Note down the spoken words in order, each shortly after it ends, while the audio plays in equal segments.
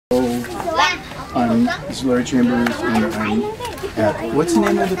I'm Larry Chambers, and I'm at, what's the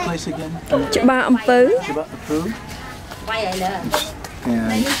name of the place again? Chpa Ampab. Chpa Ampab.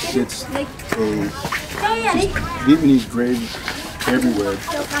 And it's a Vietnamese graves everywhere.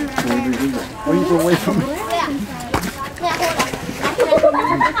 Why you go away from me?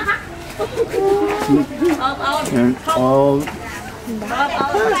 And all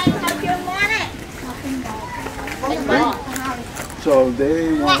so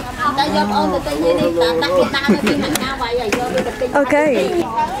they want Okay.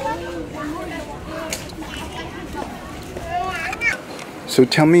 So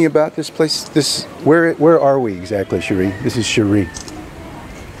tell me about this place. Where are we exactly, Cherie? This is Cherie.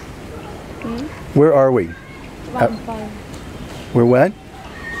 Where are we? We're what?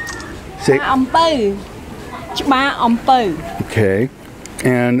 Say Ampab. Chpa Ampab. Okay.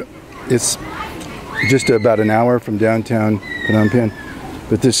 And it's just about an hour from downtown Phnom Penh.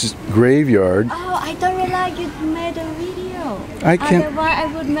 But this is graveyard. Oh, I don't realize you made a video. I can't. Otherwise, I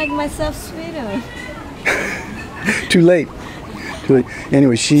would make myself sweeter. Too late. Too late.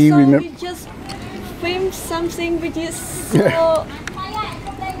 Anyway, she So remember. you just filmed something which is so.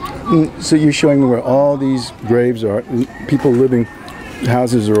 So you're showing me where all these graves are. People living,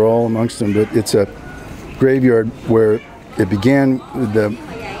 houses are all amongst them, but it's a graveyard where it began. The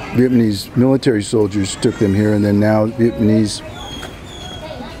Vietnamese military soldiers took them here, and then now Vietnamese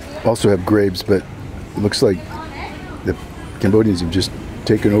also have graves, but it looks like the Cambodians have just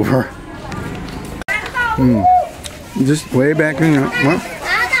taken over. Just way back in.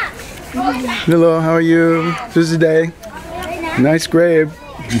 Hello, how are you? This is the day. Nice grave.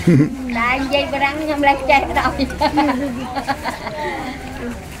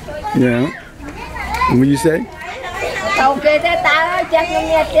 Yeah. What do you say? I'm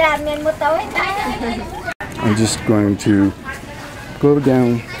just going to go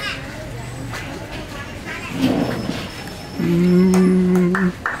down.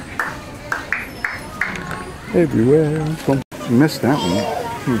 Everywhere. Missed that one.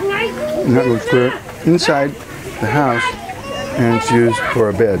 And that looks clear. Inside the house, and it's used for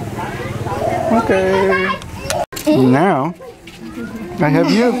a bed. Okay. Now I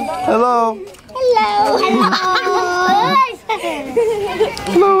have you. Hello.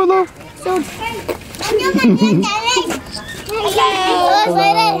 Hello. Hello.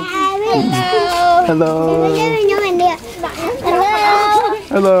 Hello. Hello.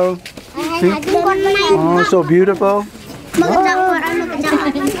 Hello. Oh, so beautiful.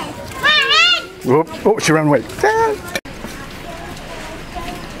 Oh, she ran away.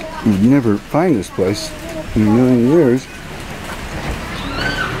 You'd never find this place in a million years.